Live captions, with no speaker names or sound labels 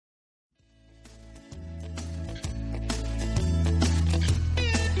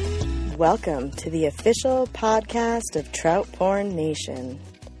welcome to the official podcast of Trout Porn Nation,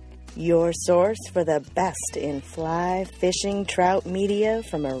 your source for the best in fly fishing trout media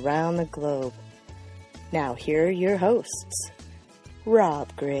from around the globe. Now here are your hosts,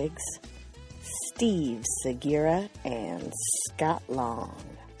 Rob Griggs, Steve Segura, and Scott Long.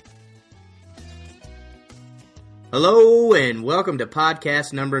 Hello and welcome to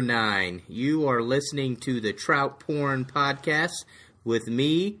podcast number 9. You are listening to the Trout Porn Podcast with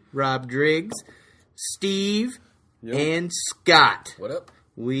me, Rob Griggs, Steve, and Scott. What up?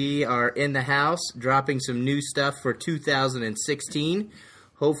 We are in the house dropping some new stuff for 2016.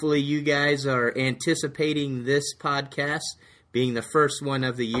 Hopefully you guys are anticipating this podcast being the first one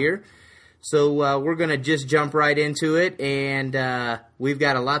of the year. So we're going to just jump right into it, and we've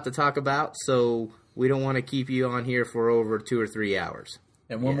got a lot to talk about, so we don't want to keep you on here for over 2 or 3 hours.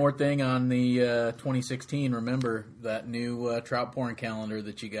 And one more thing on the 2016, remember that new trout porn calendar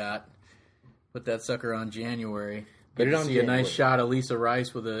that you got. Put that sucker on January. Put it on see January. A nice shot of Lisa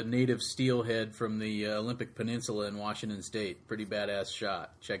Rice with a native steelhead from the Olympic Peninsula in Washington State. Pretty badass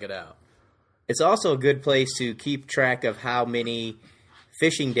shot. Check it out. It's also a good place to keep track of how many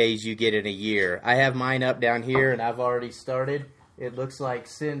fishing days you get in a year. I have mine up down here, and I've already started. It looks like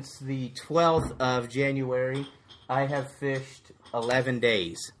since the 12th of January, I have fished 11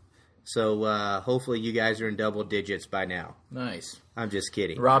 days. So hopefully you guys are in double digits by now. Nice. I'm just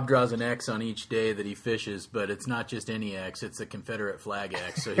kidding. Rob draws an X on each day that he fishes, but it's not just any X, it's a Confederate flag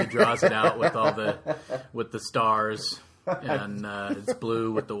X. So he draws it out with with the stars, and it's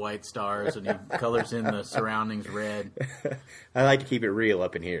blue with the white stars, and he colors in the surroundings red. I like to keep it real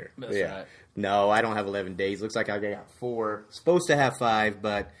up in here. That's right. No, I don't have 11 days. Looks like I got 4. Supposed to have 5,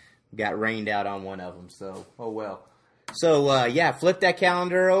 but got rained out on one of them. So, oh well. So, flip that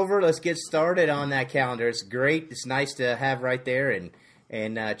calendar over. Let's get started on that calendar. It's great. It's nice to have right there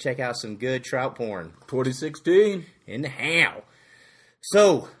and check out some good trout porn. 2016. In the how.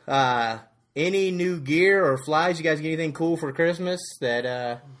 So, any new gear or flies? You guys get anything cool for Christmas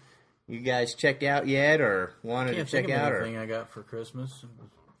that you guys checked out yet or wanted to check out? Anything I got for Christmas,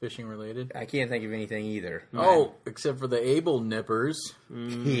 fishing related. I can't think of anything either. Oh, except for the Able nippers.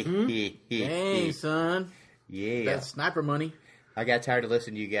 Hey, son. Yeah. That's sniper money. I got tired of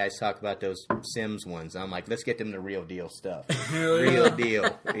listening to you guys talk about those Sims ones. I'm like, let's get them the real deal stuff. Hell yeah. Real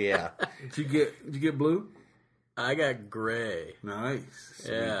deal. Yeah. Did you get blue? I got gray. Nice.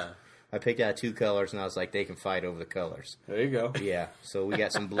 Sweet. Yeah. I picked out 2 colors, and I was like, they can fight over the colors. There you go. Yeah. So we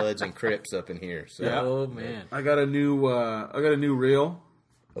got some Bloods and Crips up in here. So. Yeah. Oh man. I got a new reel.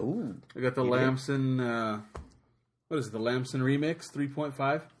 Ooh. I got the Lamson. What is it? The Lamson Remix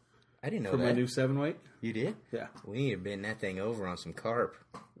 3.5 I didn't know for that. my new 7-weight. You did? Yeah. We need to bend that thing over on some carp.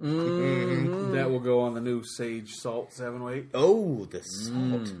 That will go on the new Sage Salt 7-weight. Oh, the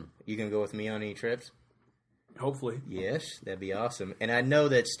salt. You going to go with me on any trips? Hopefully. Yes, that'd be awesome. And I know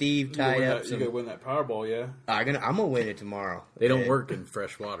that Steve tied up You got to win that Powerball, yeah. I'm gonna win it tomorrow. They don't work in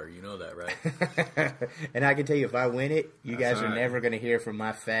fresh water. You know that, right? And I can tell you, if I win it, you guys all are right. never going to hear from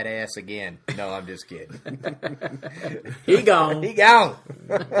my fat ass again. No, I'm just kidding. He gone. He gone.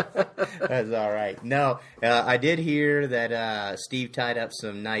 That's all right. No, I did hear that Steve tied up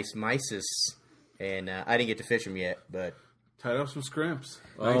some nice mices, and I didn't get to fish them yet, but Tied up some scrimps.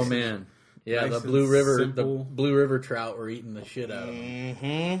 Oh Nice. man. Yeah, Nice the and Blue simple. River trout were eating the shit out of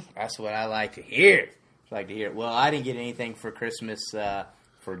them. that's what I like to hear. Well, I didn't get anything for Christmas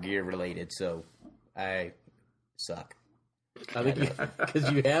for gear related, so I suck. I think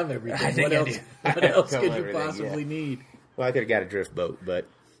because you have everything. I think What I else? do. What else could you Everything, possibly yeah. need? Well, I could have got a drift boat, but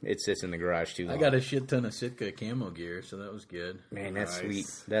it sits in the garage too long. I got a shit ton of Sitka camo gear, so that was good. Man, that's Nice. sweet.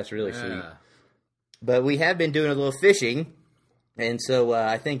 That's really sweet. Yeah. But we have been doing a little fishing, and so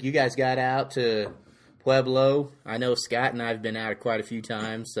I think you guys got out to Pueblo. I know Scott and I have been out quite a few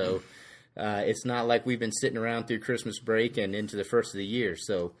times, so it's not like we've been sitting around through Christmas break and into the first of the year.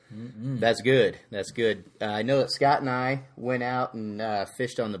 So that's good. That's good. I know that Scott and I went out and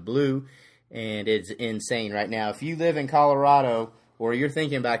fished on the Blue, and it's insane right now. If you live in Colorado or you're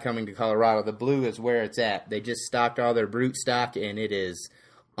thinking about coming to Colorado, the Blue is where it's at. They just stocked all their brute stock, and it is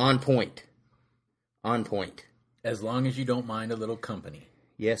on point. On point. As long as you don't mind a little company.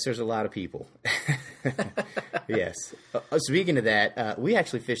 Yes, there's a lot of people. Yes. Speaking of that, we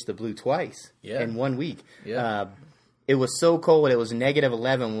actually fished the Blue twice in 1 week. Yeah. It was so cold. It was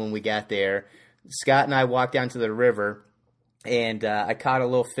 -11 when we got there. Scott and I walked down to the river, and I caught a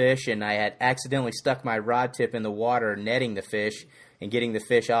little fish, and I had accidentally stuck my rod tip in the water netting the fish and getting the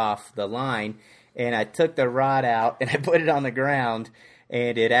fish off the line. And I took the rod out, and I put it on the ground,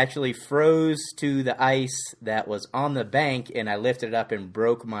 and it actually froze to the ice that was on the bank, and I lifted it up and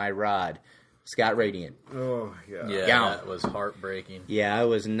broke my rod. Scott Radiant. Oh, yeah. Yeah, Gone. that was heartbreaking. Yeah, I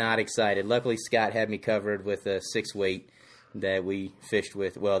was not excited. Luckily, Scott had me covered with a 6-weight that we fished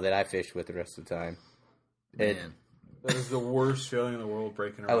with, that I fished with the rest of the time. Man. That is the worst feeling in the world,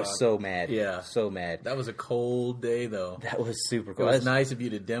 breaking a rod. I was so mad. Yeah. So mad. That was a cold day, though. That was super It cool. was nice of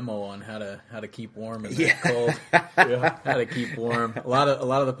you to demo on how to keep warm in that Yeah. cold. How to keep warm. A lot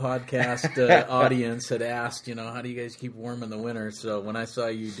of the podcast audience had asked, how do you guys keep warm in the winter? So when I saw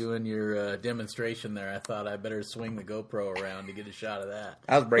you doing your demonstration there, I thought I better swing the GoPro around to get a shot of that.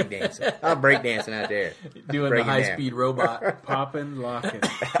 I was breakdancing. out there. Doing Breaking the down. high-speed robot. Popping, locking.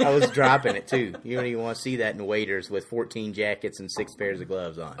 I was dropping it, too. You don't even want to see that in waders with 14 jackets and 6 pairs of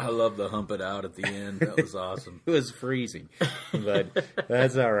gloves on. I love the hump it out at the end. That was awesome. It was freezing, but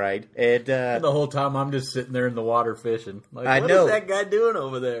that's all right. And The whole time I'm just sitting there in the water fishing. Like, I what know. is that guy doing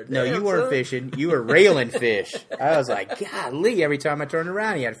over there? no, Damn, you weren't son. fishing. You were railing fish. I was like, golly, every time I turned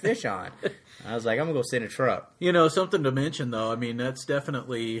around, he had a fish on. I was like, I'm going to go sit in a truck. Something to mention, though. I mean, that's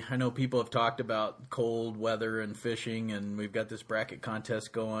definitely... I know people have talked about cold weather and fishing, and we've got this bracket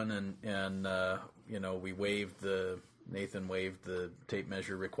contest going, and we Nathan waived the tape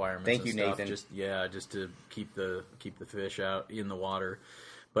measure requirements. Thank and you, stuff, Nathan. just to keep the fish out in the water.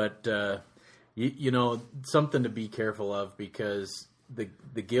 But something to be careful of, because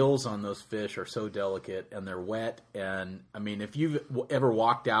the gills on those fish are so delicate and they're wet. And I mean, if you've ever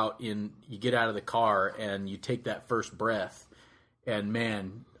walked out you get out of the car and you take that first breath, and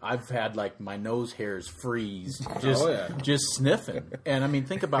man, I've had like my nose hairs freeze just sniffing. And I mean,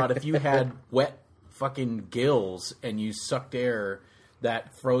 think about if you had wet fucking gills and you sucked air,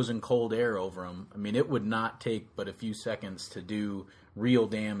 that frozen cold air over them. I mean, it would not take but a few seconds to do real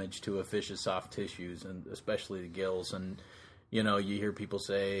damage to a fish's soft tissues, and especially the gills. And you hear people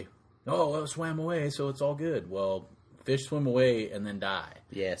say, "Oh, well, it swam away, so it's all good." Well, fish swim away and then die.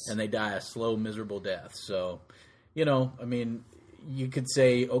 Yes. And they die a slow, miserable death. So, I mean, you could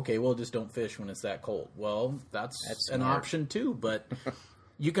say, okay, well, just don't fish when it's that cold. Well, that's an smart. option too, but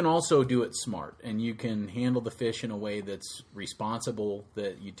you can also do it smart, and you can handle the fish in a way that's responsible,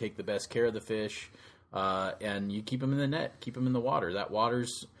 that you take the best care of the fish, and you keep them in the net, keep them in the water. That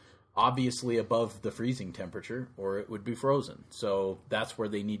water's obviously above the freezing temperature, or it would be frozen. So that's where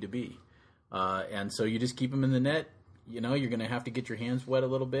they need to be. And so you just keep them in the net. You're going to have to get your hands wet a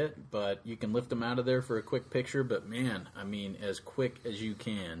little bit, but you can lift them out of there for a quick picture. But man, I mean, as quick as you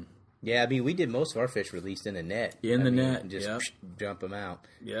can. Yeah, I mean, we did most of our fish released in the net. In the net, and just jump them out.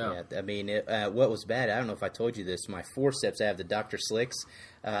 Yeah. I mean, what was bad, I don't know if I told you this, my forceps, I have the Dr. Slicks.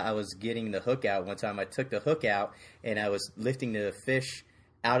 I was getting the hook out one time. I took the hook out, and I was lifting the fish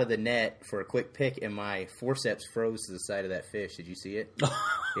out of the net for a quick pick, and my forceps froze to the side of that fish. Did you see it?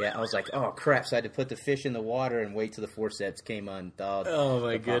 Yeah, I was like, oh, crap. So I had to put the fish in the water and wait till the forceps came unthawed. Oh,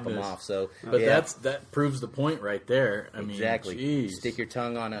 my to pop them goodness. off. So, But yeah, that proves the point right there. I exactly. mean, geez. Stick your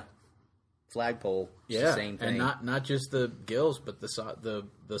tongue on a flagpole. It's Yeah, the same thing. and not just the gills, but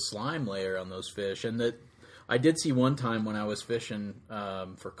the slime layer on those fish. And I did see one time when I was fishing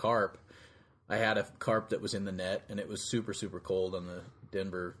for carp, I had a carp that was in the net, and it was super, super cold on the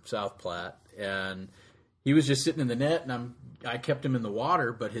Denver South Platte, and he was just sitting in the net, and I kept him in the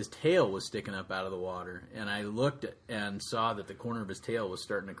water, but his tail was sticking up out of the water, and I looked and saw that the corner of his tail was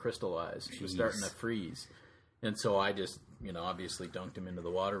starting to crystallize. It was starting to freeze. And so I just, obviously dunked him into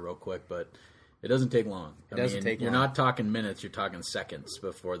the water real quick, but it doesn't take long. It doesn't take You're long. not talking minutes, you're talking seconds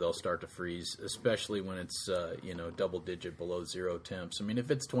before they'll start to freeze, especially when it's, double digit below zero temps. I mean,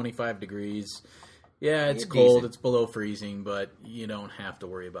 if it's 25 degrees, yeah, it's You're cold, decent. it's below freezing, but you don't have to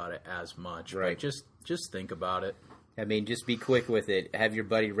worry about it as much. Right. But just think about it. I mean, just be quick with it. Have your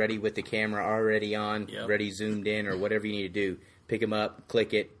buddy ready with the camera already on, Yep. ready zoomed in, or whatever you need to do. Pick him up,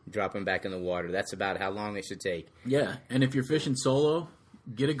 click it, drop him back in the water. That's about how long it should take. Yeah, and if you're fishing solo,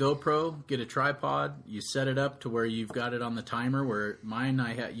 get a GoPro, get a tripod. You set it up to where you've got it on the timer. Where mine,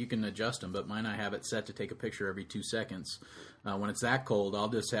 you can adjust them, but mine I have it set to take a picture every 2 seconds. When it's that cold, I'll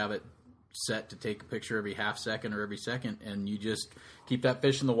just have it set to take a picture every half second or every second, and you just keep that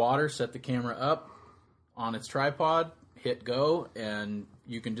fish in the water, set the camera up on its tripod, hit go, and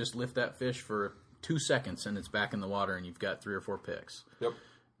you can just lift that fish for 2 seconds, and it's back in the water, and you've got 3 or 4 picks. Yep.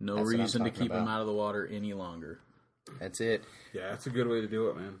 No That's what I'm reason to talking keep them about. out of the water any longer. That's it. Yeah, that's a good way to do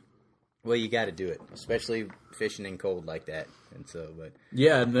it, man. Well, you got to do it, especially fishing in cold like that. And so, but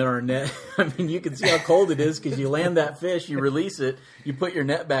Yeah, and then our net, I mean, you can see how cold it is because you land that fish, you release it, you put your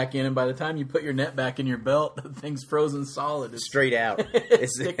net back in, and by the time you put your net back in your belt, the thing's frozen solid. It's straight out.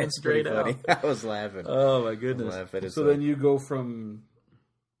 It's sticking it's pretty straight out. funny. I was laughing. Oh, my I was goodness. laughing. It's So like- then you go from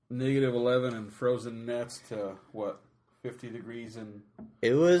 -11 and frozen nets to, 50 degrees on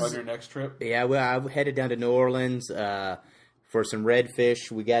your next trip? Yeah, well, I headed down to New Orleans for some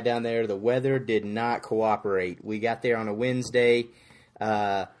redfish. We got down there. The weather did not cooperate. We got there on a Wednesday.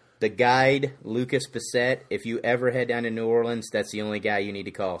 The guide, Lucas Bissett, if you ever head down to New Orleans, that's the only guy you need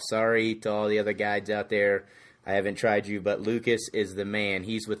to call. Sorry to all the other guides out there. I haven't tried you, but Lucas is the man.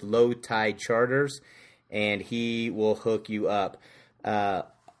 He's with Low Tide Charters, and he will hook you up.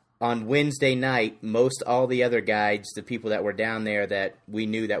 On Wednesday night, most all the other guides, the people that were down there that we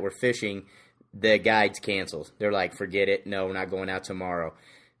knew that were fishing, the guides canceled. They're like, forget it. No, we're not going out tomorrow.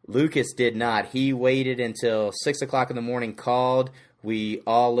 Lucas did not. He waited until 6 o'clock in the morning, called. We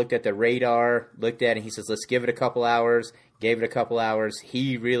all looked at the radar, looked at it, and he says, let's give it a couple hours. Gave it a couple hours.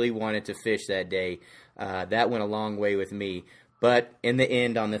 He really wanted to fish that day. That went a long way with me. But in the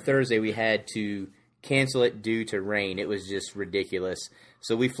end, on the Thursday, we had to cancel it due to rain. It was just ridiculous.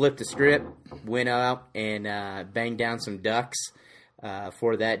 So we flipped the script, went out, and banged down some ducks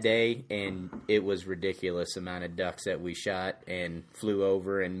for that day, and it was ridiculous amount of ducks that we shot and flew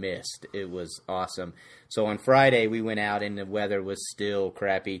over and missed. It was awesome. So on Friday, we went out, and the weather was still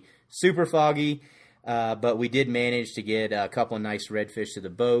crappy, super foggy, but we did manage to get a couple of nice redfish to the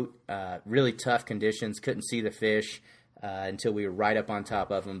boat. Really tough conditions, couldn't see the fish until we were right up on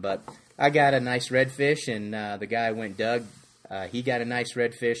top of them. But I got a nice redfish, and the guy went Doug. He got a nice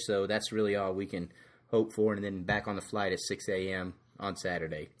redfish, so that's really all we can hope for. And then back on the flight at 6 a.m. on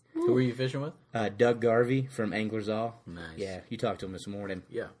Saturday. Who were you fishing with? Doug Garvey from Anglers All. Nice. Yeah, you talked to him this morning.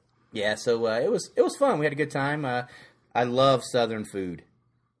 Yeah. Yeah, so it was fun. We had a good time. I love Southern food.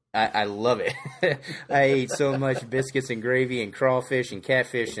 I love it. I ate so much biscuits and gravy and crawfish and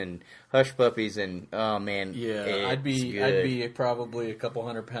catfish and hush puppies and oh man, yeah, I'd be probably a couple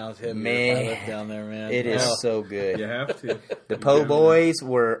 100 pounds heavier man, if I lived down there, man. It is so good. You have to. The po' boys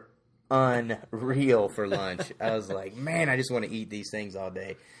were unreal for lunch. I was like, man, I just want to eat these things all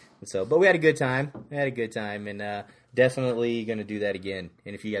day. And so, but we had a good time. And definitely going to do that again.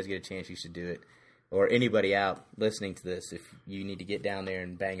 And if you guys get a chance, you should do it. Or anybody out listening to this, if you need to get down there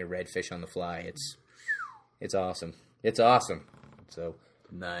and bang a redfish on the fly, it's awesome. It's awesome. So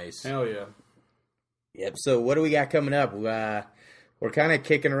nice. Hell yeah. Yep. So what do we got coming up? We're kind of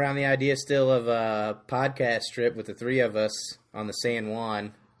kicking around the idea still of a podcast trip with the three of us on the San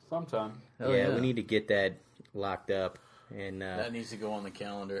Juan. Sometime. Yeah, we need to get that locked up. And that needs to go on the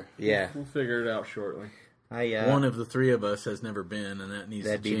calendar. Yeah. We'll figure it out shortly. One of the three of us has never been, and that needs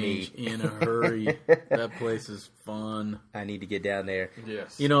to change in a hurry. That place is fun. I need to get down there.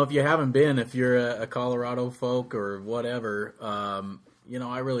 Yes. You know, if you haven't been, if you're a Colorado folk or whatever,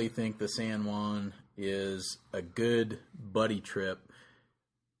 I really think the San Juan is a good buddy trip.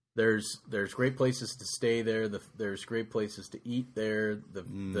 There's great places to stay there. There's great places to eat there.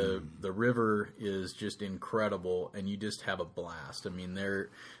 The river is just incredible, and you just have a blast. I mean,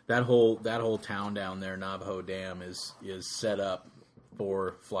 that whole town down there, Navajo Dam, is set up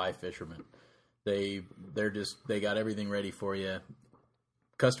for fly fishermen. They got everything ready for you.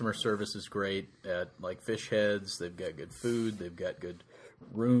 Customer service is great at like Fish Heads. They've got good food. They've got good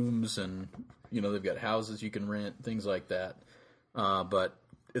rooms, and they've got houses you can rent, things like that. But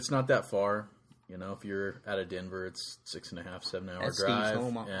it's not that far. If you're out of Denver, it's 6.5, 7 hour That's drive. Steve's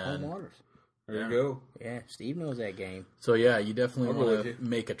home waters. There you go. Yeah, Steve knows that game. So yeah, you definitely want to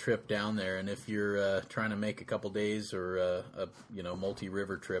make a trip down there. And if you're trying to make a couple days or a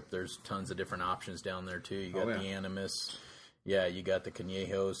multi-river trip, there's tons of different options down there too. You got the Animus, you got the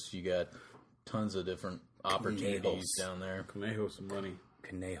Conejos, you got tons of different opportunities down there. Conejos some money.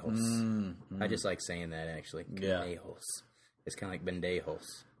 Conejos. I just like saying that actually. Conejos. It's kind of like Bendejos.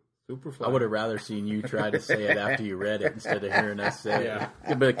 Superfly. I would have rather seen you try to say it after you read it instead of hearing us say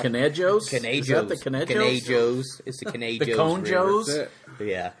it. But Conejos? Is that the Conejos? Conejos. It's the Conejos The Conejos? River.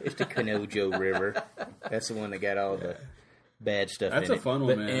 Yeah, it's the Conejo River. That's the one that got all the bad stuff That's in it. a fun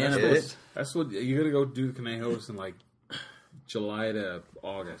one, man. That's what you got to go do the Conejos in like July to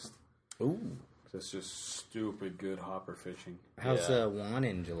August. Ooh. That's just stupid good hopper fishing. How's Juan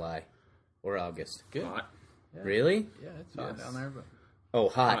in July or August? Good. Hot. Yeah. Really? Yeah, it's hot down there. But Oh,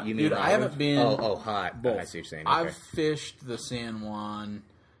 hot. You mean dude, I haven't been. Oh, hot. Both. I see what you're saying. I've Okay. fished the San Juan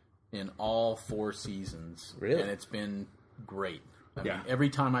in all 4 seasons. Really? And it's been great. I Yeah. mean, every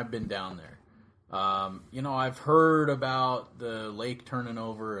time I've been down there. I've heard about the lake turning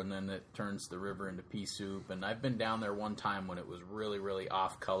over and then it turns the river into pea soup. And I've been down there one time when it was really, really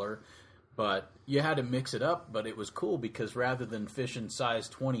off color. But you had to mix it up. But it was cool because rather than fishing size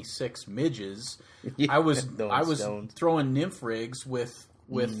 26 midges, I was stones. throwing nymph rigs with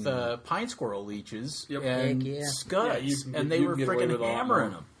with pine squirrel leeches and Heck yeah. scuds, Yeah, and they you were can get away freaking with a lot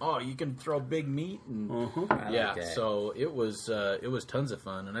hammering more. them. Oh, you can throw big meat and I yeah. like that. So it was tons of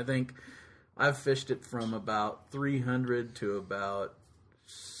fun, and I think I've fished it from about 300 to about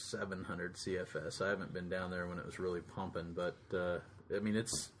 700 CFS. I haven't been down there when it was really pumping, but I mean, it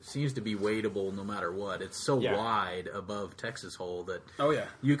seems to be wadeable no matter what. It's so wide above Texas Hole that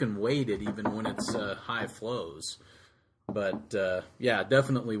you can wade it even when it's high flows. But yeah,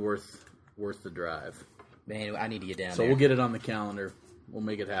 definitely worth the drive. Man, I need to get down So there. we'll get it on the calendar. We'll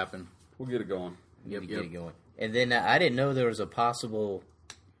make it happen. We'll get it going. Get it going. And then I didn't know there was a possible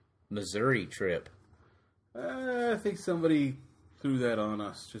Missouri trip. I think somebody threw that on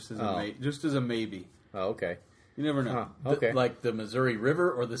us just as a maybe. Oh, okay. You never know. Okay. Like the Missouri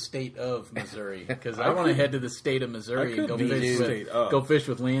River or the state of Missouri? Because I want to head to the state of Missouri and go fish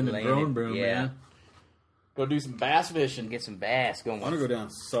with Landon Brownbroom, man. Go do some bass fishing. Get some bass going. I want to go down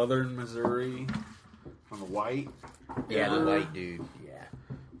southern Missouri on the white. Yeah, the white dude. Yeah.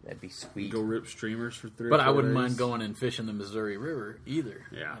 That'd be sweet. Go rip streamers for 3 But or 4 I wouldn't days. mind going and fishing the Missouri River either.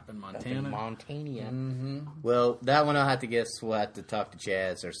 Yeah. Up in Montana. Montana. Well, that one I'll have to guess. We'll have to talk to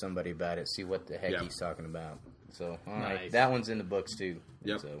Chaz or somebody about it, see what the heck he's talking about. So, all right. Nice. That one's in the books, too.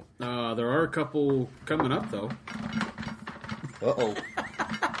 Yep. So. There are a couple coming up, though. Uh-oh.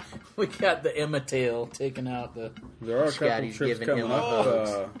 We got the Emma tail taking out the... There are a couple Scotty's trips giving coming Emma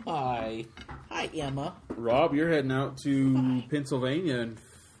up. Hi. Hi, Emma. Rob, you're heading out to Pennsylvania in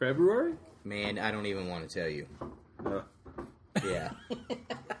February? Man, I don't even want to tell you. Uh, Yeah.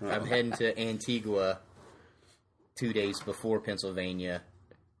 I'm heading to Antigua 2 days before Pennsylvania,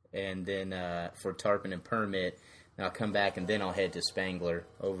 and then for tarpon and permit, and I'll come back, and then I'll head to Spangler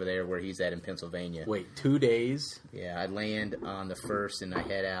over there where he's at in Pennsylvania. Wait, 2 days? Yeah, I land on the 1st, and I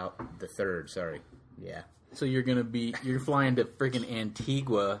head out the 3rd, sorry. Yeah. So you're flying to freaking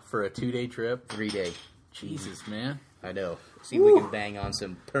Antigua for a 2-day trip? 3-day. Jesus, man. I know. See if we can bang on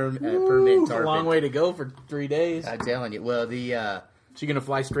some permit tarpon. It's a long way to go for 3 days. I'm telling you. Well, So you're going to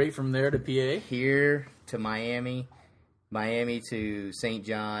fly straight from there to PA? here to Miami, Miami to St.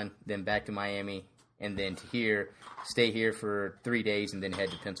 John, then back to Miami, and then to here, stay here for 3 days, and then head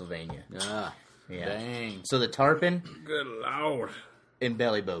to Pennsylvania. Ah, Yeah. dang. So the tarpon good Lord. and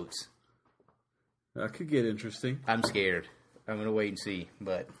belly boats. That could get interesting. I'm scared. I'm going to wait and see.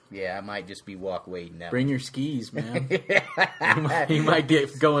 But, yeah, I might just be walk wading now. Bring your skis, man. you might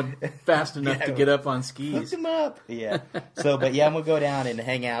get going fast enough to get up on Hook skis. them up. Yeah. So, but yeah, I'm going to go down and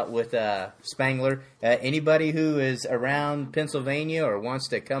hang out with Spangler. Anybody who is around Pennsylvania or wants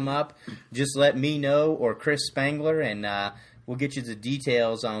to come up, just let me know or Chris Spangler, and we'll get you the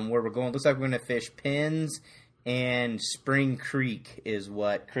details on where we're going. Looks like we're going to fish Pins and Spring Creek is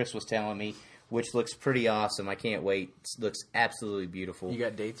what Chris was telling me, which looks pretty awesome. I can't wait. It looks absolutely beautiful. You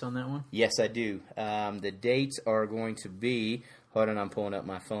got dates on that one? Yes, I do. The dates are going to be... Hold on, I'm pulling up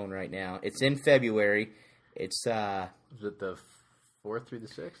my phone right now. It's in February. It's... Is it the 4th through the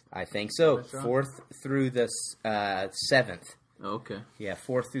 6th? I think so. That's right. 4th through the 7th. Okay. Yeah,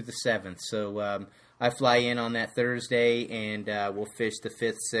 4th through the 7th. So I fly in on that Thursday, and we'll fish the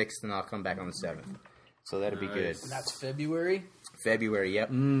 5th, 6th, and I'll come back on the 7th. So that'll be good. That's February? February, yep.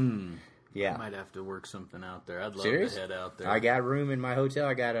 Yeah. I might have to work something out there. I'd love Serious? to head out there. I got room in my hotel.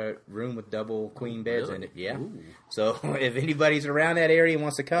 I got a room with double queen beds in it. Yeah. Ooh. So if anybody's around that area and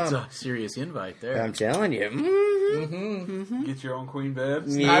wants to come, That's a serious invite there. I'm telling you. Get your own queen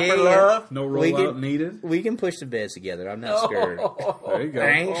beds. Yeah. love. No We rollout can- needed. We can push the beds together. I'm not scared. There you go. I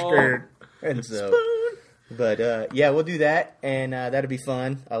ain't scared. And so, but yeah, we'll do that, and that'll be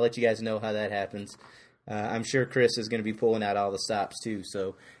fun. I'll let you guys know how that happens. I'm sure Chris is going to be pulling out all the stops too,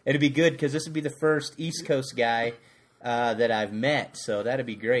 so it'll be good because this will be the first East Coast guy that I've met, so that'll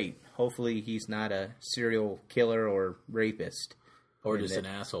be great. Hopefully, he's not a serial killer or rapist, Or just an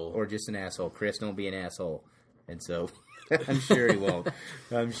asshole. or just an asshole. Chris, don't be an asshole, and so I'm sure he won't.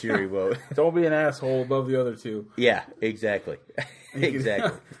 I'm sure he won't. Don't be an asshole above the other two. Yeah, exactly,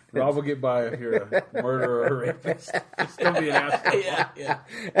 exactly. Rob will get by if you're a murderer or a rapist. Just don't be an asshole. yeah.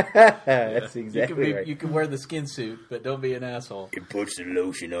 That's You exactly right. you can wear the skin suit, but don't be an asshole. It puts the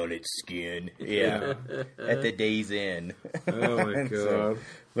lotion on its skin. Yeah. At the day's end. Oh my god.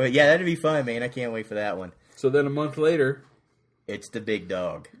 But yeah, that'd be fun, man. I can't wait for that one. So then a month later It's the big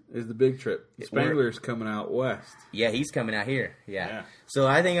dog. is the big trip. Spangler's coming out west. Yeah, he's coming out here. Yeah. Yeah. So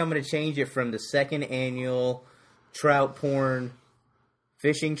I think I'm going to change it from the second annual trout porn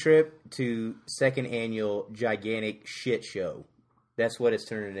fishing trip to second annual gigantic shit show. That's what it's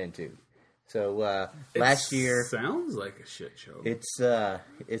turning into. So last year sounds like a shit show. it's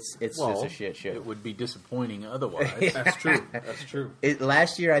just a shit show. It would be disappointing otherwise. That's true. That's true.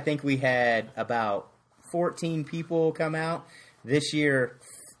 Last year, I think we had about 14 people come out. This year,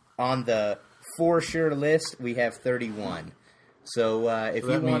 on the for sure list, we have 31. So if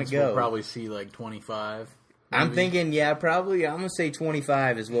you want to go, we'll probably see like 25. I'm maybe. thinking, probably. I'm gonna say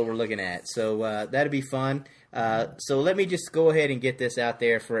 25 is what we're looking at. So that'd be fun. So let me just go ahead and get this out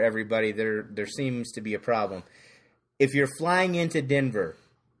there for everybody. There seems to be a problem. If you're flying into Denver,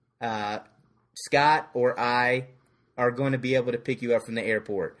 Scott or I are going to be able to pick you up from the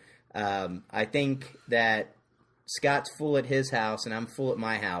airport. I think that Scott's full at his house and I'm full at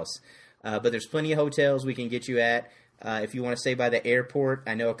my house. But there's plenty of hotels we can get you at. If you want to stay by the airport,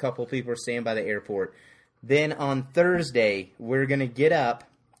 I know a couple people are staying by the airport. Then on Thursday, we're going to get up.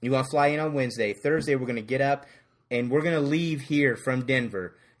 You want to fly in on Wednesday. Thursday, we're going to get up, and we're going to leave here from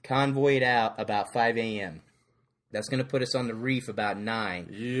Denver, convoy it out about 5 a.m. That's going to put us on the reef about 9.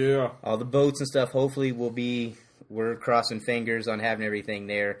 Yeah. All the boats and stuff, hopefully, we're crossing fingers on having everything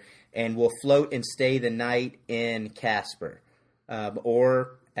there. And we'll float and stay the night in Casper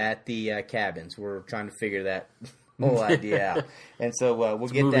or at the cabins. We're trying to figure that whole idea out. And so we'll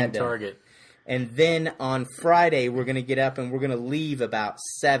get that done. Target. And then on Friday, we're going to get up and we're going to leave about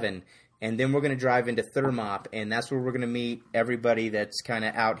 7. And then we're going to drive into Thermop. And that's where we're going to meet everybody that's kind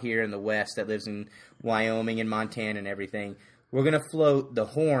of out here in the West that lives in Wyoming and Montana and everything. We're going to float the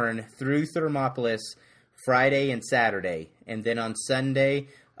Horn through Thermopolis Friday and Saturday. And then on Sunday,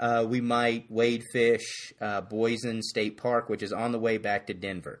 we might wade fish Boise State Park, which is on the way back to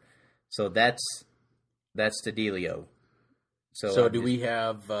Denver. So that's the dealio. So do we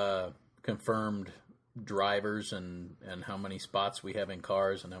have confirmed drivers and how many spots we have in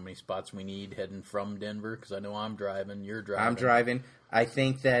cars and how many spots we need heading from Denver? Because I know I'm driving, you're driving. I'm driving. I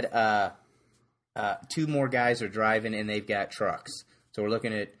think that 2 more guys are driving and they've got trucks. So we're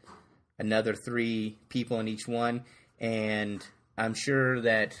looking at another 3 people in each one. And I'm sure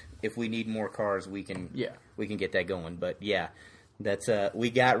that if we need more cars, we can get that going. But yeah, that's we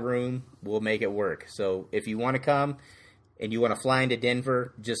got room. We'll make it work. So if you want to come and you want to fly into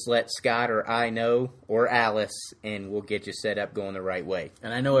Denver, just let Scott or I know, or Alice, and we'll get you set up going the right way.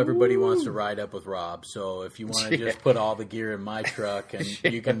 And I know everybody wants to ride up with Rob, so if you want to just put all the gear in my truck and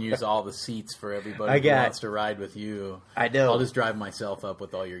you can use all the seats for everybody who wants to ride with you. I know. I'll just drive myself up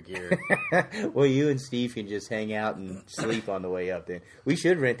with all your gear. Well, you and Steve can just hang out and sleep on the way up then. We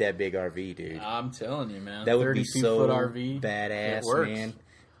should rent that big RV, dude. I'm telling you, man. That would be so 32-foot RV. badass, man.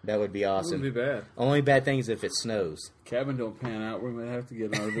 That would be awesome. It wouldn't be bad. Only bad thing is if it snows. Cabin don't pan out. We're going to have to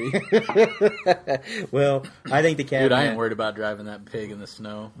get an RV. Well, I think the cabin... Dude, I ain't worried about driving that pig in the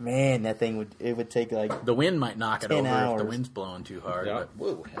snow. Man, that thing would take like... The wind might knock it over hours. if the wind's blowing too hard. Yeah. But,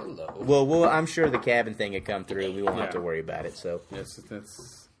 whoa, hello. Well, I'm sure the cabin thing would come through. We won't have to worry about it. So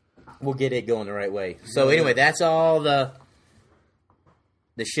that's... We'll get it going the right way. So anyway, that's all the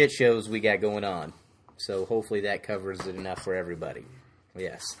shit shows we got going on. So hopefully that covers it enough for everybody.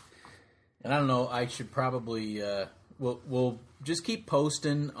 Yes. And I don't know. I should probably we'll just keep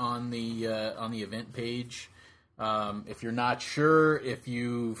posting on the event page. If you're not sure, if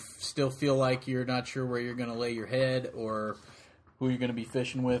you still feel like you're not sure where you're going to lay your head or who you're going to be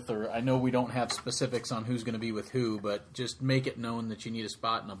fishing with, or I know we don't have specifics on who's going to be with who, but just make it known that you need a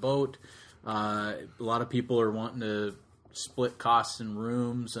spot in a boat. A lot of people are wanting to split costs in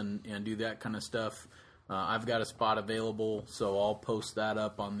rooms and do that kind of stuff. I've got a spot available, so I'll post that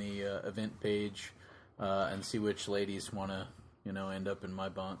up on the event page and see which ladies want to, end up in my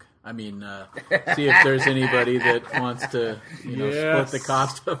bunk. I mean, see if there's anybody that wants to, split the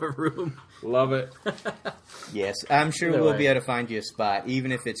cost of a room. Love it. Yes, I'm sure we'll be able to find you a spot,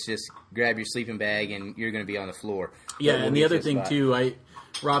 even if it's just grab your sleeping bag and you're going to be on the floor. Yeah, and the other thing too,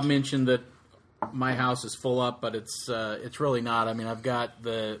 Rob mentioned that my house is full up, but it's really not. I mean, I've got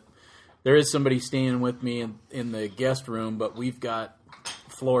there is somebody staying with me in the guest room, but we've got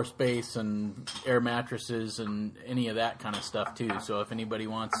floor space and air mattresses and any of that kind of stuff too. So if anybody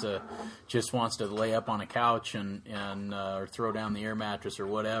wants to lay up on a couch and or throw down the air mattress or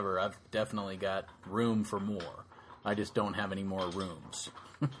whatever, I've definitely got room for more. I just don't have any more rooms.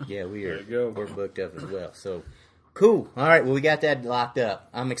 Yeah, we're booked up as well. So cool. All right, well we got that locked up.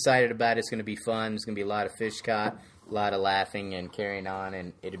 I'm excited about it. It's going to be fun. It's going to be a lot of fish caught. A lot of laughing and carrying on,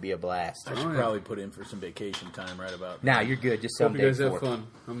 and it'll be a blast. I should probably put in for some vacation time right about now. Nah, you're good. Just hope some you guys day have fun.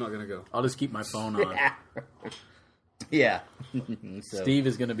 I'm not going to go. I'll just keep my phone on. Yeah. So. Steve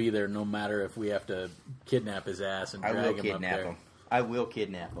is going to be there no matter if we have to kidnap his ass and drag him up there. Him. I will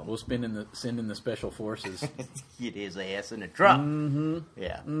kidnap him. We'll send in the special forces. Get his ass in the truck. Mm-hmm.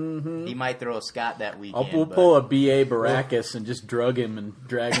 Yeah. Mm-hmm. He might throw a Scott that weekend. We'll pull a B.A. Baracus and just drug him and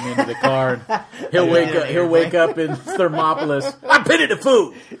drag him into the car. And he'll wake up in Thermopolis. I'm pitted to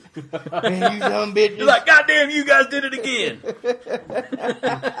food. Man, you dumb bitches. He's like, God damn, you guys did it again.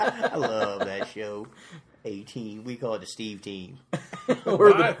 I love that show. A-Team. We call it the Steve team.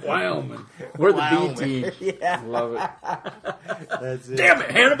 We're the Wyoming. We're the Wyoming. B team. Yeah. Love it. That's it. Damn it,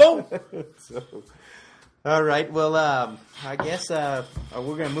 Hannibal! All right. Well, I guess we're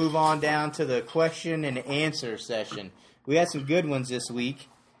going to move on down to the question and answer session. We had some good ones this week.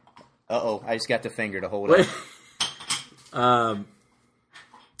 Uh-oh. I just got the finger to hold up.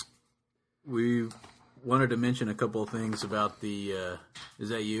 We wanted to mention a couple of things about the... is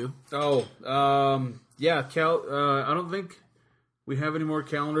that you? Oh, yeah. I don't think we have any more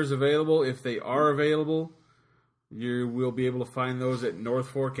calendars available. If they are available, you will be able to find those at North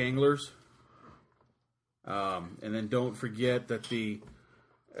Fork Anglers. And then don't forget that the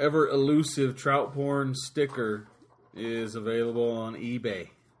ever elusive trout porn sticker is available on eBay.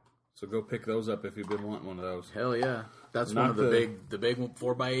 So go pick those up if you've been wanting one of those. Hell yeah. That's Not one of the big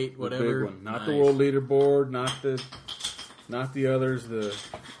 4x8, whatever. The big one. Not Nice. the world leaderboard, not the others, the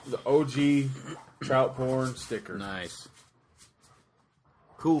OG trout porn sticker. Nice.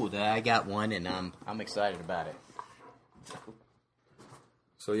 Cool. I got one, and I'm excited about it.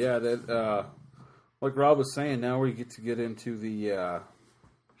 So yeah, that like Rob was saying, now we get to get into the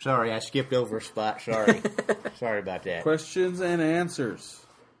Sorry, I skipped over a spot. Sorry. Sorry about that. questions and answers.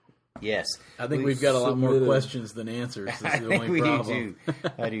 Yes. I think we've got a lot more submitted- questions than answers. That's I the think only we problem. do too.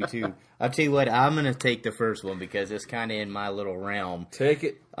 I do too. I'll tell you what, I'm going to take the first one because it's kind of in my little realm. Take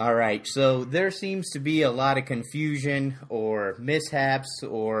it. All right, so there seems to be a lot of confusion or mishaps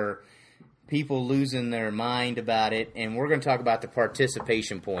or people losing their mind about it, and we're going to talk about the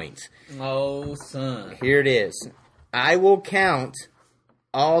participation points. Oh, son. Here it is. I will count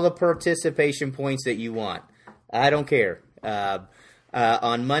all the participation points that you want. I don't care.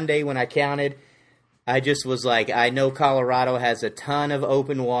 On Monday when I counted, I just was like, I know Colorado has a ton of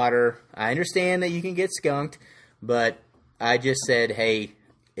open water. I understand that you can get skunked, but I just said, hey,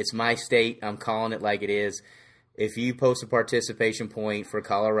 it's my state. I'm calling it like it is. If you post a participation point for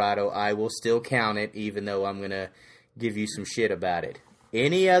Colorado, I will still count it, even though I'm going to give you some shit about it.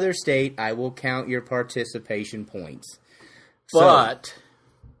 Any other state, I will count your participation points. But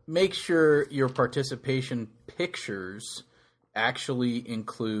make sure your participation pictures actually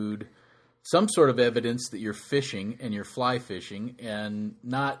include some sort of evidence that you're fishing and you're fly fishing, and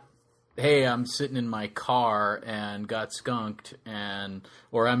not, hey, I'm sitting in my car and got skunked,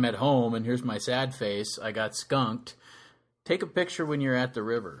 or I'm at home and here's my sad face, I got skunked. Take a picture when you're at the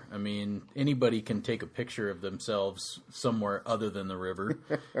river. I mean, anybody can take a picture of themselves somewhere other than the river.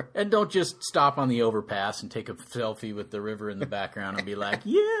 And don't just stop on the overpass and take a selfie with the river in the background and be like,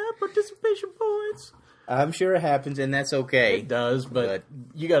 yeah, participation points. I'm sure it happens, and that's okay. It does, but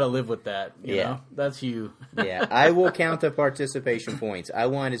you got to live with that. You know? That's you. Yeah, I will count the participation points. I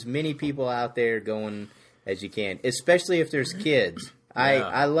want as many people out there going as you can, especially if there's kids.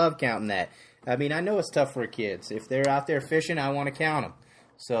 I love counting that. I mean, I know it's tough for kids. If they're out there fishing, I want to count them.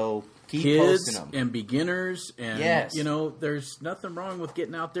 So keep posting them. And beginners, and you know, there's nothing wrong with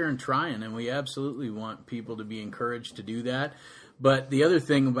getting out there and trying, and we absolutely want people to be encouraged to do that. But the other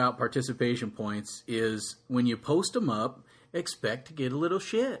thing about participation points is when you post them up, expect to get a little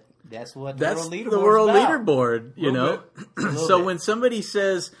shit. That's what That's the the world about. Leaderboard, you know. So bit. when somebody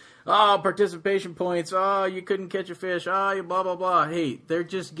says, "Oh, participation points. Oh, you couldn't catch a fish. Oh, you blah blah blah." Hey, they're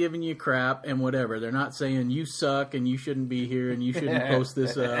just giving you crap and whatever. They're not saying you suck and you shouldn't be here and you shouldn't post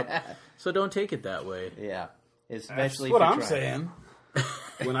this up. So don't take it that way. Yeah, That's especially what if you're I'm trying. saying.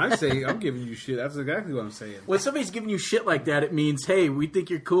 When I say I'm giving you shit, that's exactly what I'm saying. When somebody's giving you shit like that, it means, hey, we think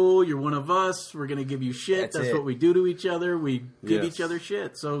you're cool. You're one of us. We're going to give you shit. That's it. what we do to each other. We give Yes. each other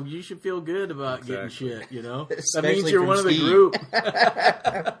shit. So you should feel good about getting shit, you know? That Especially means you're from one of the Steve. group.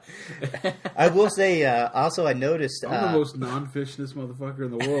 I will say, also, I noticed. I'm the most non-fishness motherfucker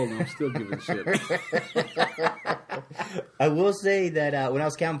in the world, and I'm still giving shit. I will say that when I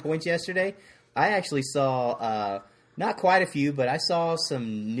was counting points yesterday, I actually saw not quite a few, but I saw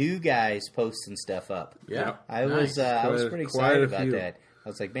some new guys posting stuff up. Yeah. I Nice. was pretty Quite excited a about few. that. I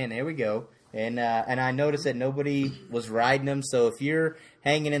was like, man, there we go. And I noticed that nobody was riding them. So if you're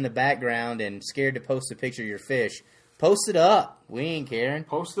hanging in the background and scared to post a picture of your fish, post it up. We ain't caring.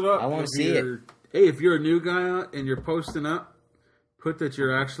 Post it up. I wanna If see it. Hey, if you're a new guy and you're posting up, put that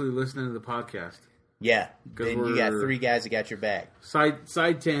you're actually listening to the podcast. Yeah. Then you got we're- 3 guys that got your back.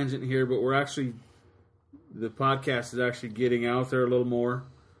 Side tangent here, but we're actually the podcast is actually getting out there a little more,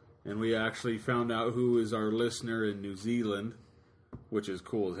 and we actually found out who is our listener in New Zealand, which is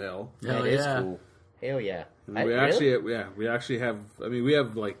cool as hell. Hell That is yeah. cool. Hell yeah. And we actually have. I mean, we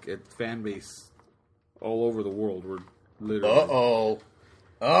have like a fan base all over the world. We're literally. Uh-oh.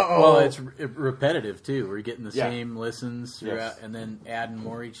 Well, it's repetitive too. We're getting the Yeah. same listens throughout, and then adding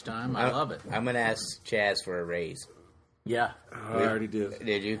more each time. I love it. I'm going to ask Chaz for a raise. Yeah. I already did.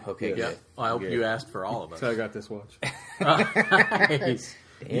 Did you? Okay, Yeah. good. Well, I hope Good. you asked for all of us. So I got this watch. Nice.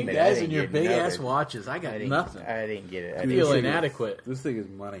 Damn You it, I guys didn't and your get big ass nothing. watches. I got nothing. I didn't get it. I I feel didn't- inadequate. This thing is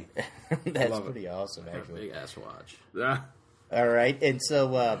money. That's love it. pretty awesome, actually. Big ass watch. Ah, All right, and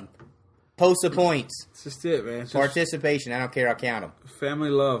so post the points. It's just it, man. It's just Participation. I don't care. I'll count them. family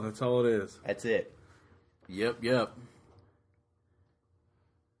love. That's all it is. That's it. Yep.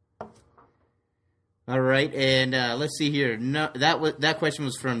 All right, and let's see here. No, that question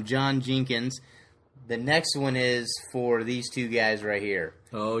was from John Jenkins. The next one is for these two guys right here.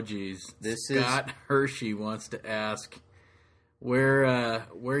 Oh, geez. This Scott Hershey wants to ask, where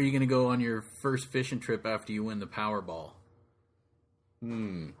are you going to go on your first fishing trip after you win the Powerball?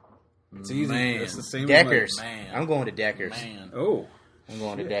 It's easy. Man. It's the same. Deckers. man. I'm going to Deckers. Man. Oh, I'm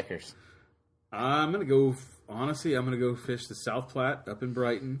going to Deckers. I'm gonna go. Honestly, I'm gonna go fish the South Platte up in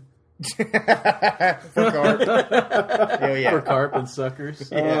Brighton. For carp. Hell yeah. For carp and suckers.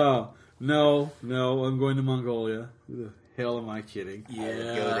 Oh no, I'm going to Mongolia. Who the hell am I kidding? Yeah.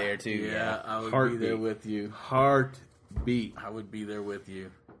 would go there, too, Yeah, yeah. I would Heartbeat. be there with you. Heartbeat. I would be there with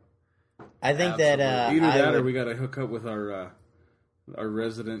you. I think that Either I that, or would- we got to hook up with our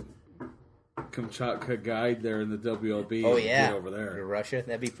resident Kamchatka guide there in the WLB. Oh and yeah, get over to there. Russia.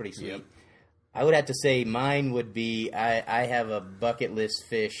 That'd be pretty sweet. Yep. I would have to say mine would be I have a bucket list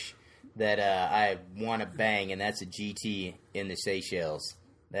fish that I want to bang, and that's a GT in the Seychelles.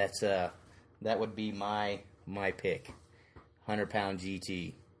 That's that would be my pick. 100-pound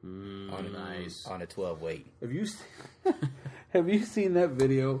GT on a 12 weight. Have you seen that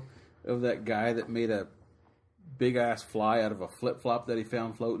video of that guy that made a big ass fly out of a flip flop that he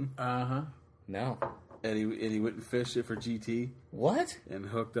found floating? Uh-huh. No. And he went and fished it for GT What? and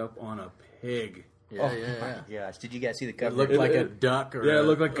hooked up on a pig. Yeah. Gosh, did you guys see the It cover? looked like a duck or Yeah, it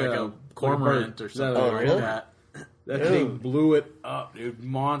looked like a a cormorant bird. or something Oh, like really? that. That thing blew it up, dude.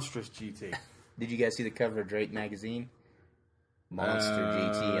 Monstrous GT. Did you guys see the cover of Drake magazine? Monster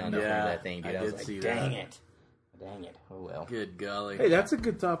GT on the front yeah, of that thing, dude. I I was did like, see dang that. it. Dang it. Oh well. Good golly. Hey, that's a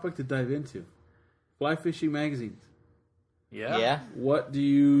good topic to dive into. Fly fishing magazines. Yeah. Yeah? What do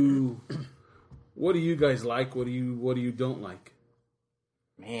you guys like? What do you don't like?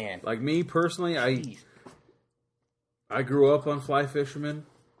 Man. Like me personally, Jeez. I grew up on fly fishermen.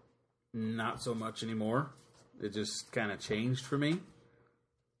 Not so much anymore. It just kind of changed for me.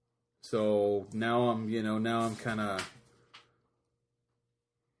 So now I'm kind of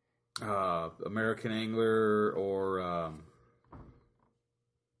American Angler or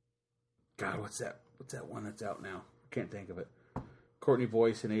God, what's that one that's out now? I can't think of it. Courtney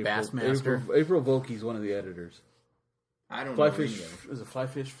Boyce and April Bassmaster. April Volke's one of the editors. I don't Fly know Fish any of them. is it Fly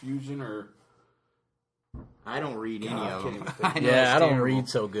Fish Fusion or I don't read any God, of I them. can't even think. I know Yeah, it's I don't terrible. read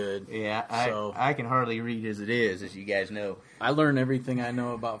so good. Yeah, So- I can hardly read as it is, as you guys know. I learn everything I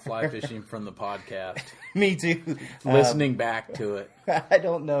know about fly fishing from the podcast. Me too. Listening back to it. I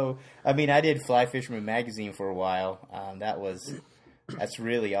don't know. I mean, I did Fly Fisherman magazine for a while. That's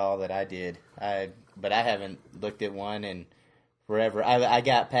really all that I did. But I haven't looked at one in forever. I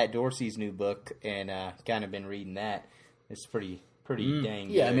got Pat Dorsey's new book and kind of been reading that. It's pretty dang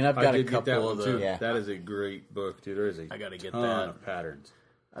good. Yeah, I mean, I've got a did get that couple one of too. the. Yeah. That is a great book, dude. There is a I gotta get ton that. of patterns.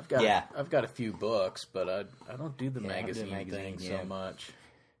 I've got Yeah. I've got a few books, but I don't do the Yeah, I don't do magazine, magazine, thing yeah. so much.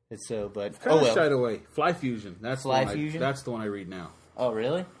 It's so, but Kind of well. shied away. Fly Fusion. That's Fly the one Fusion? that's the one I read now. Oh,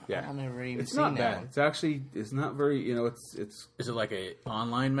 really? Yeah. I've never even It's seen not that bad. one. It's actually it's not very it's Is it like a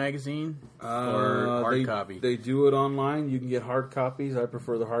online magazine or hard they, copy? They do it online. You can get hard copies. I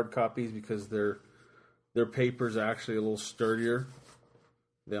prefer the hard copies because their paper's actually a little sturdier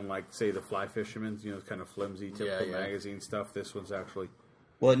than like say the Fly Fisherman's. You know, kind of flimsy typical yeah. magazine stuff. This one's actually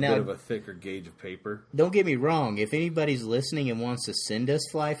Well, a bit now, of a thicker gauge of paper. don't get me wrong. If anybody's listening and wants to send us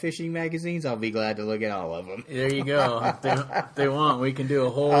fly fishing magazines, I'll be glad to look at all of them. There you go. If they want, we can do a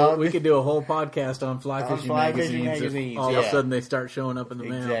whole podcast on fly fishing fly fishing magazines. If magazines, all of a yeah. sudden they start showing up in the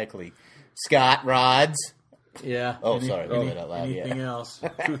mail. Exactly. Scott rods. Yeah. Oh, sorry. Read that out loud. Anything Yeah. else?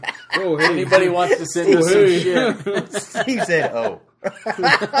 Oh, hey, Anybody wants to send us some hey. shit? Steve said, "Oh."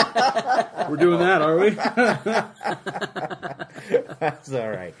 We're doing that, are we? That's all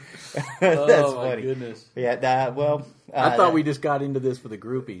right. That's my funny. Goodness. Yeah. Well, I thought we just got into this for the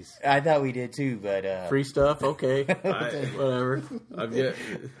groupies. I thought we did too, but Free stuff, okay, whatever.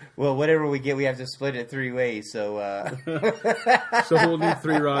 well, whatever we get, we have to split it 3 ways. So, So we'll need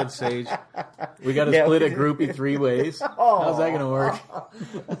 3 rods, Sage. We got to split a groupie 3 ways. How's that going to work?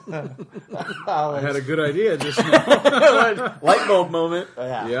 I had a good idea just now. Light bulb moment.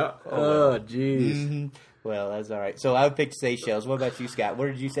 Yeah. Oh, jeez. Mm-hmm. Well, that's all right. So I would pick Seychelles. What about you, Scott?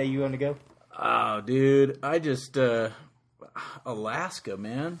 Where did you say you want to go? Oh, dude, I just Alaska,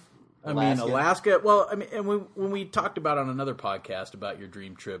 man. I mean, Alaska. Well, I mean, and when we talked about on another podcast about your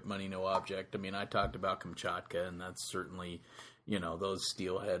dream trip, Money No Object. I mean, I talked about Kamchatka, and that's certainly, those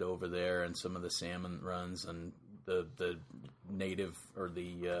steelhead over there, and some of the salmon runs, and the native or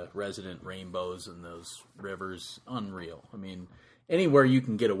the resident rainbows and those rivers. Unreal. I mean, anywhere you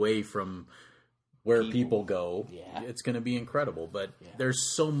can get away from where people go, it's going to be incredible. But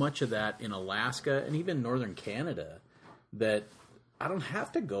there's so much of that in Alaska and even northern Canada that I don't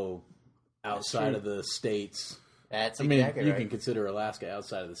have to go outside of the States. That's I mean, exactly you right. can consider Alaska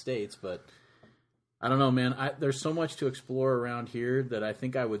outside of the States, but I don't know, man. There's so much to explore around here that I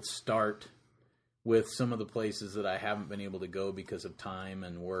think I would start with some of the places that I haven't been able to go because of time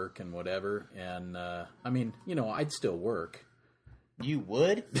and work and whatever. And, I mean, I'd still work. You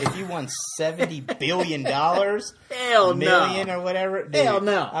would? If you won $70 billion? Hell million no. or whatever? Dude, Hell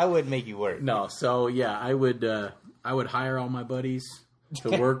no. I wouldn't make you work. No, so yeah, I would hire all my buddies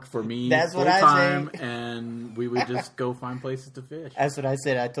to work for me That's full what I time, say. and we would just go find places to fish. That's what I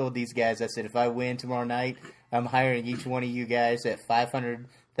said. I told these guys, I said, if I win tomorrow night, I'm hiring each one of you guys at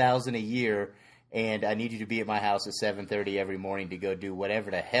 $500,000 a year, and I need you to be at my house at 7:30 every morning to go do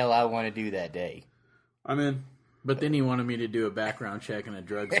whatever the hell I want to do that day. I'm in. But then he wanted me to do a background check and a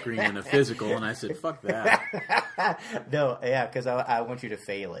drug screen and a physical, and I said, "Fuck that." No, yeah, because I want you to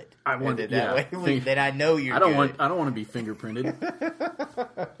fail it. I want it it that way. Then I know you're. I don't good. want to be fingerprinted.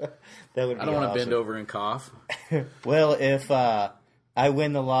 That would be I don't want to awesome. bend over and cough. Well, if I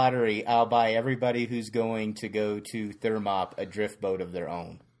win the lottery, I'll buy everybody who's going to go to Thermop a drift boat of their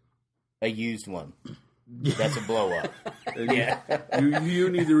own, a used one. That's a blow up. You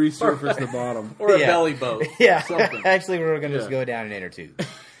need to resurface the bottom. Or a belly boat. Yeah, Something. actually, we're going to just go down in inner tubes.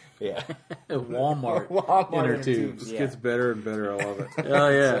 Yeah, Walmart inner inner tubes. tubes. It gets better and better. I love it. Oh,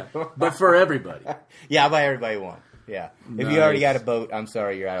 yeah. But for everybody. Yeah, I'll buy everybody one. Yeah, if you already got a boat, I'm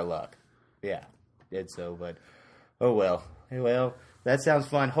sorry, you're out of luck. Yeah, did so, but oh well. Well, that sounds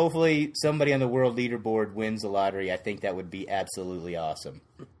fun. Hopefully, somebody on the world leaderboard wins the lottery. I think that would be absolutely awesome.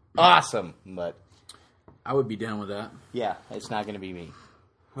 Awesome, but. I would be down with that. Yeah, it's not going to be me.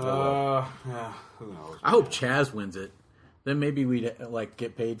 Who knows? I hope Chaz wins it. Then maybe we'd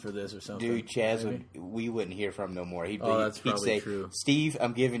get paid for this or something. Dude, Chaz, we wouldn't hear from him no more. He'd that's he'd probably say, true. Steve,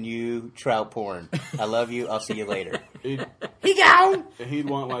 I'm giving you trout porn. I love you. I'll see you later. He'd, He gone! he'd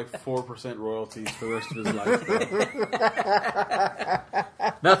want like 4% royalties for the rest of his life.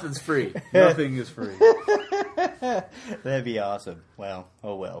 Bro. Nothing's free. Nothing is free. That'd be awesome. Well,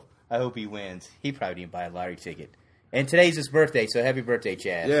 oh well. I hope he wins. He probably didn't buy a lottery ticket. And today's his birthday, so happy birthday,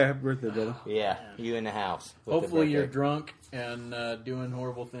 Chaz. Yeah, happy birthday, brother. Yeah, you in the house. with the Hopefully you're birthday. drunk and doing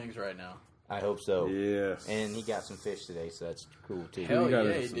horrible things right now. I hope so. Yes. And he got some fish today, so that's cool, too. Hell We got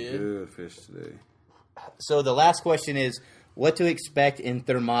yeah, he some did. good fish today. So the last question is, what to expect in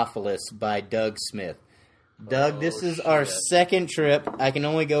Thermophilus by Doug Smith. Doug, this is our second trip. I can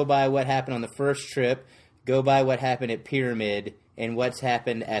only go by what happened on the first trip, go by what happened at Pyramid, and what's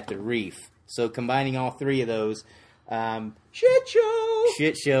happened at the Reef. So combining all three of those,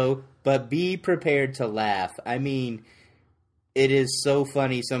 shit show, but be prepared to laugh. I mean, it is so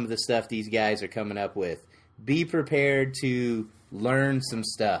funny some of the stuff these guys are coming up with. Be prepared to learn some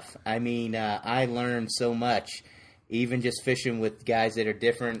stuff. I mean, I learned so much, even just fishing with guys that are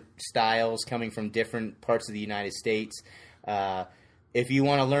different styles, coming from different parts of the United States. If you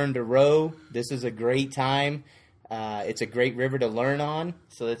want to learn to row, this is a great time. It's a great river to learn on,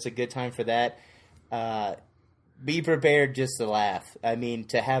 so it's a good time for that. Be prepared just to laugh. I mean,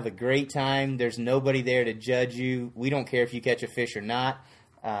 to have a great time. There's nobody there to judge you. We don't care if you catch a fish or not.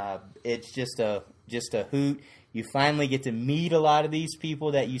 It's just a hoot. You finally get to meet a lot of these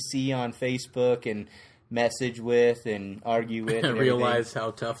people that you see on Facebook and message with and argue with. And Realize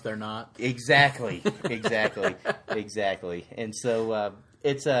how tough they're not. Exactly. And so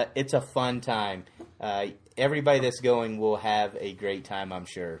it's a fun time. Everybody that's going will have a great time, I'm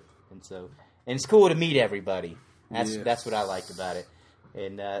sure. And it's cool to meet everybody. That's what I liked about it.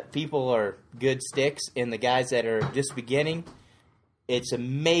 And people are good sticks, and the guys that are just beginning, it's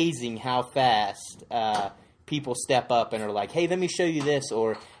amazing how fast people step up and are like, hey, let me show you this,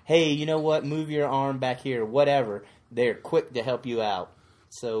 or hey, you know what, move your arm back here, whatever. They're quick to help you out.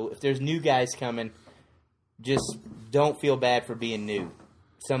 So if there's new guys coming, just don't feel bad for being new.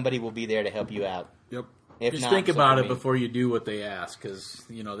 Somebody will be there to help you out. Yep. If Just not, think so about will it me. before you do what they ask, because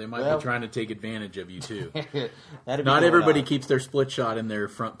they might be trying to take advantage of you too. That'd be Not going everybody on. keeps their split shot in their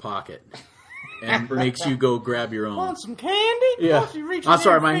front pocket and makes you go grab your own. Want some candy? Yeah. Oh, she reached I'm in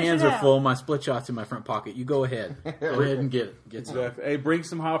sorry, and my fished hands it are out. full. My split shot's in my front pocket. You go ahead. Go ahead and get it. Get some. Exactly. Hey, bring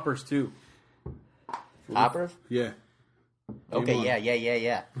some hoppers too. Hoppers? Yeah. Okay, on.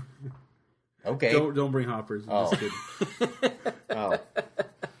 yeah. Okay. Don't bring hoppers. I'm just kidding. Oh.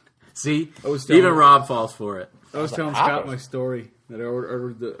 See, I was telling even you- Rob falls for it. I was telling hoppers. Scott my story that I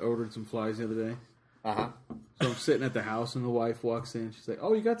ordered some flies the other day. Uh-huh. So I'm sitting at the house and the wife walks in. She's like,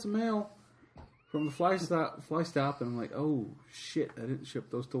 "Oh, you got some mail from the fly stop," and I'm like, "Oh shit, I didn't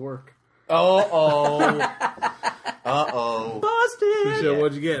ship those to work." Uh-oh. She Busted! said,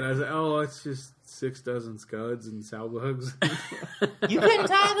 "What'd you get?" And I was like, "Oh, it's just 6 dozen scuds and sow bugs." You couldn't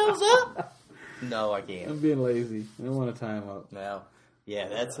tie those up? No, I can't. I'm being lazy. I don't want to tie them up. No. Yeah,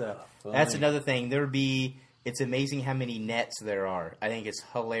 that's another thing. It's amazing how many nets there are. I think it's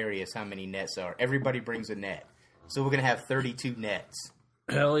hilarious how many nets are. Everybody brings a net. So we're going to have 32 nets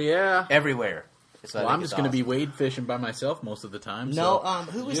Hell yeah. everywhere. So I Well, think I'm it's just going to be awesome. wade fishing by myself most of the time. No, so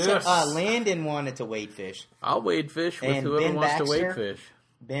who was Yes. Landon wanted to wade fish. I'll wade fish with And whoever Ben wants to Baxter? wade fish.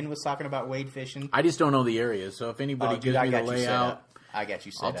 Ben was talking about wade fishing. I just don't know the areas, so if anybody Dude, gives I me the got you set layout, up. I got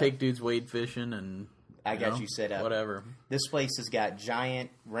you set I'll up. take dudes wade fishing and I got you set up. Whatever. This place has got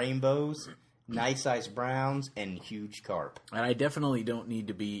giant rainbows, nice ice browns, and huge carp. And I definitely don't need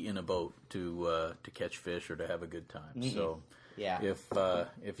to be in a boat to catch fish or to have a good time. So Yeah.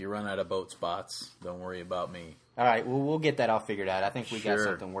 if you run out of boat spots, don't worry about me. All right, well, we'll get that all figured out. I think we got Sure.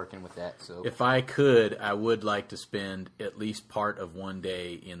 something working with that. So If I could, I would like to spend at least part of one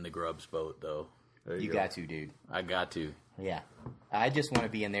day in the Grubbs boat, though. There you go. got to, dude. I got to. Yeah. I just want to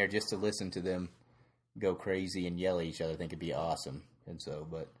be in there just to listen to them go crazy and yell at each other. I think it'd be awesome. And so,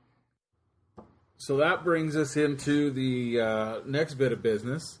 but So that brings us into the next bit of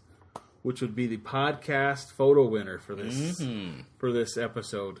business, which would be the podcast photo winner for this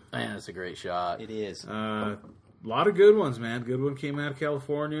episode. Man, that's a great shot. it is. A lot of good ones, man. Good one came out of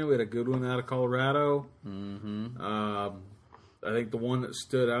California. We had a good one out of Colorado. I think the one that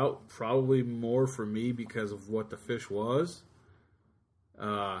stood out probably more for me because of what the fish was.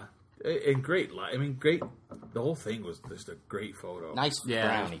 And great. I mean, great. The whole thing was just a great photo. Nice Yeah.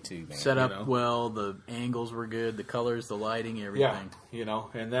 brownie, too, man. Set up know? well. The angles were good. The colors, the lighting, everything. Yeah,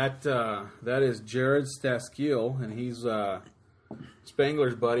 and that is Jared Staskiel, and he's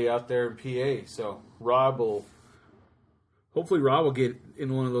Spangler's buddy out there in PA. So hopefully Rob will get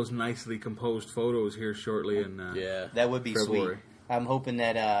in one of those nicely composed photos here shortly. And Yeah. That would be February. sweet. I'm hoping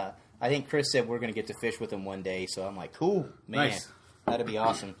that, I think Chris said we're going to get to fish with him one day. So I'm like, cool, man. Nice. That'd be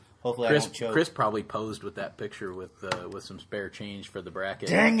awesome. Hopefully I Chris, don't choke. Chris probably posed with that picture with some spare change for the bracket.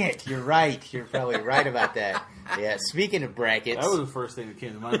 Dang it! You're right. You're probably right about that. Yeah. Speaking of brackets, that was the first thing that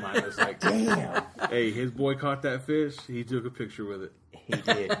came to my mind. It was like, damn. hey, his boy caught that fish. He took a picture with it. He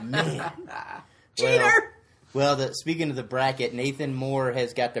did, man. Cheater. Well, speaking of the bracket, Nathan Moore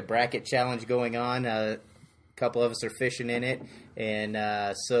has got the bracket challenge going on. A couple of us are fishing in it,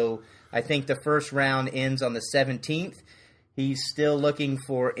 and so I think the first round ends on the 17th. He's still looking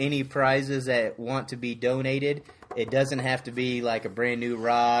for any prizes that want to be donated. It doesn't have to be like a brand new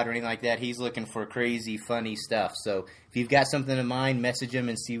rod or anything like that. He's looking for crazy, funny stuff. So if you've got something in mind, message him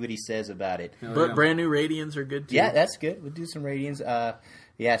and see what he says about it. Hell But yeah. brand new radians are good too. Yeah, that's good. We'll do some radians.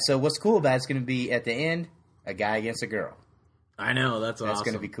 Yeah, so what's cool about it's going to be at the end, a guy against a girl. I know, that's awesome. That's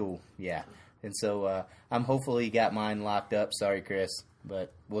going to be cool. Yeah. And so I'm hopefully got mine locked up. Sorry, Chris,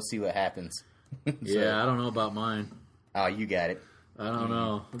 but we'll see what happens. So- Yeah, I don't know about mine. Oh, you got it. I don't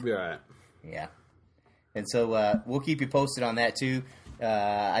know. We'll be all right. Yeah. And so we'll keep you posted on that too.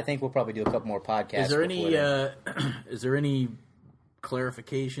 I think we'll probably do a couple more podcasts. Is there before any then. is there any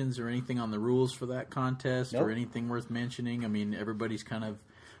clarifications or anything on the rules for that contest Nope. or anything worth mentioning? I mean, everybody's kind of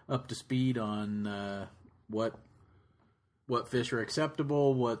up to speed on what fish are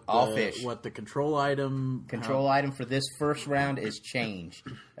acceptable, All fish. what the control item item for this first round is change.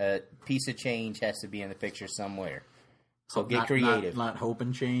 A piece of change has to be in the picture somewhere. So get creative. Not hope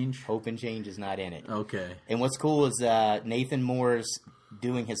and change. Hope and change is not in it. Okay. And what's cool is Nathan Moore's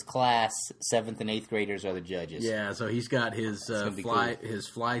doing his class. 7th and 8th graders are the judges. Yeah, so he's got his gonna be his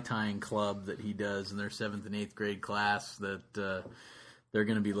fly tying club that he does in their 7th and 8th grade class that they're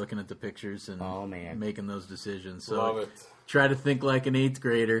going to be looking at the pictures and Oh, man. making those decisions. So Love it. Try to think like an 8th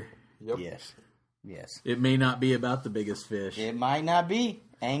grader. Yep. Yes. It may not be about the biggest fish. It might not be.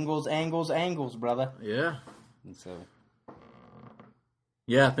 Angles, brother. Yeah. And so.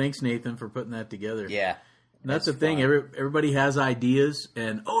 Yeah, thanks, Nathan, for putting that together. Yeah. That's the thing. Everybody has ideas,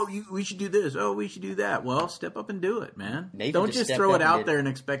 and we should do this. Oh, we should do that. Well, step up and do it, man. Nathan Don't just just stepped throw up it and out did there it. and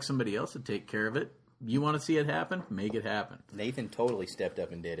expect somebody else to take care of it. You want to see it happen? Make it happen. Nathan totally stepped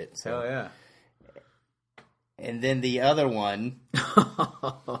up and did it. So. Hell yeah. And then the other one.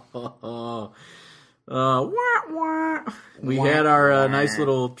 We had our nice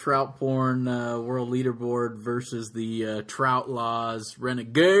little trout porn world leaderboard versus the Trout Laws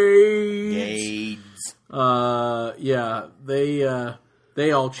Renegades. Yeah,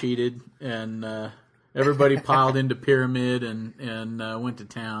 they all cheated, and everybody piled into Pyramid and went to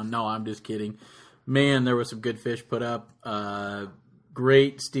town. No, I'm just kidding. Man, there was some good fish put up.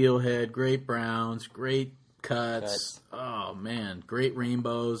 Great steelhead, great browns, great cuts. Oh man, great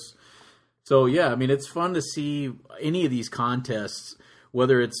rainbows. So yeah, I mean, it's fun to see any of these contests,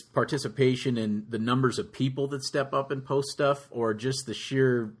 whether it's participation in the numbers of people that step up and post stuff, or just the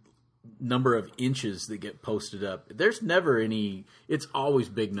sheer number of inches that get posted up. There's never any. It's always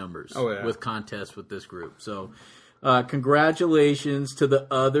big numbers with contests with this group. So congratulations to the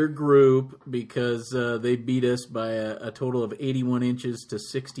other group, because they beat us by a total of 81 inches to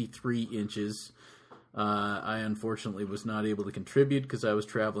 63 inches. I unfortunately was not able to contribute because I was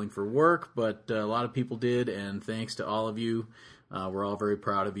traveling for work, but a lot of people did, and thanks to all of you. We're all very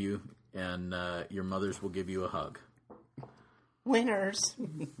proud of you, and your mothers will give you a hug. Winners.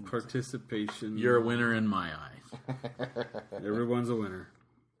 Participation. You're a winner in my eyes. Everyone's a winner.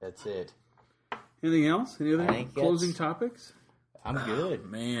 That's it. Anything else? Any other closing topics? I'm good.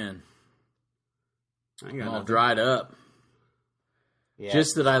 Man, I got I'm all nothing. dried up. Yeah.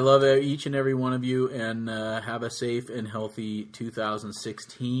 Just that I love each and every one of you, and have a safe and healthy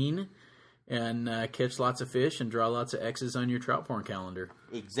 2016, and catch lots of fish and draw lots of X's on your trout porn calendar.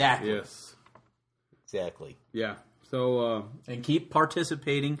 Exactly. Yes. Exactly. Yeah. So And keep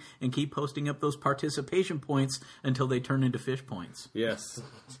participating and keep posting up those participation points until they turn into fish points. yes.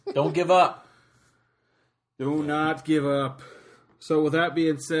 Don't give up. Do not give up. So with that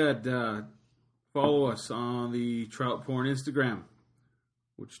being said, follow us on the Trout Porn Instagram,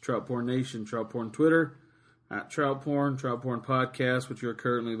 which is Trout Porn Nation, Trout Porn Twitter, at Trout Porn Podcast, which you're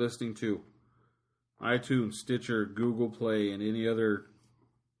currently listening to. iTunes, Stitcher, Google Play, and any other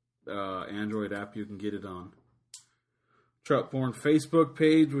Android app you can get it on. Trout Porn Facebook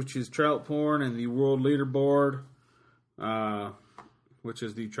page, which is Trout Porn, and the World Leaderboard, which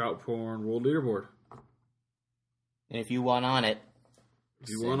is the Trout Porn World Leaderboard. And if you want on it,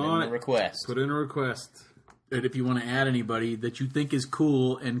 send in a request. Put in a request. And if you want to add anybody that you think is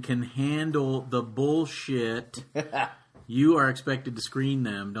cool and can handle the bullshit, you are expected to screen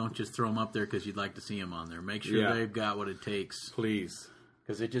them. Don't just throw them up there because you'd like to see them on there. Make sure they've got what it takes. Please.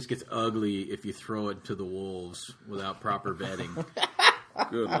 Because it just gets ugly if you throw it to the wolves without proper vetting.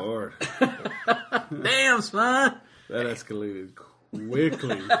 Good Lord. Damn, son! That escalated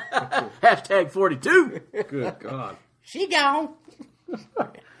quickly. Hashtag 42. Good God. She gone.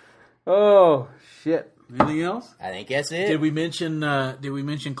 Oh, shit. Anything else? I think that's it. Did we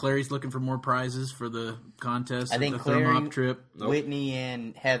mention Clary's looking for more prizes for the contest? I think the Clary, Thermop trip. Whitney,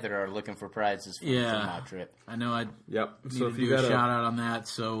 and Heather are looking for prizes for the Thermop trip. I know. I Yep. need So to if you do a got shout out on that.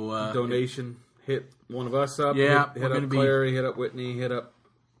 So donation, hit one of us up. Yeah, hit we're up gonna be- Clary, hit up Whitney, hit up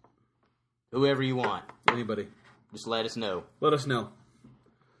Whoever you want, anybody. just let us know. Let us know.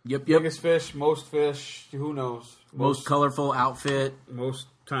 Yep. Biggest fish, most fish, who knows? Most colorful outfit. Most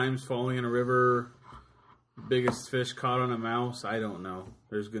times falling in a river. Biggest fish caught on a mouse. I don't know.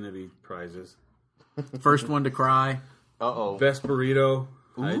 There's going to be prizes. First one to cry. Uh-oh. Best burrito.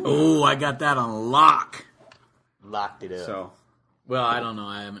 Oh, I got that on lock. Locked it up. So, Well, I don't know.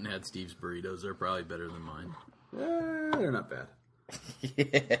 I haven't had Steve's burritos. They're probably better than mine. they're not bad.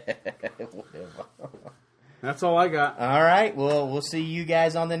 Whatever. That's all I got. All right. Well, we'll see you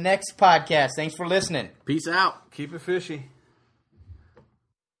guys on the next podcast. Thanks for listening. Peace out. Keep it fishy.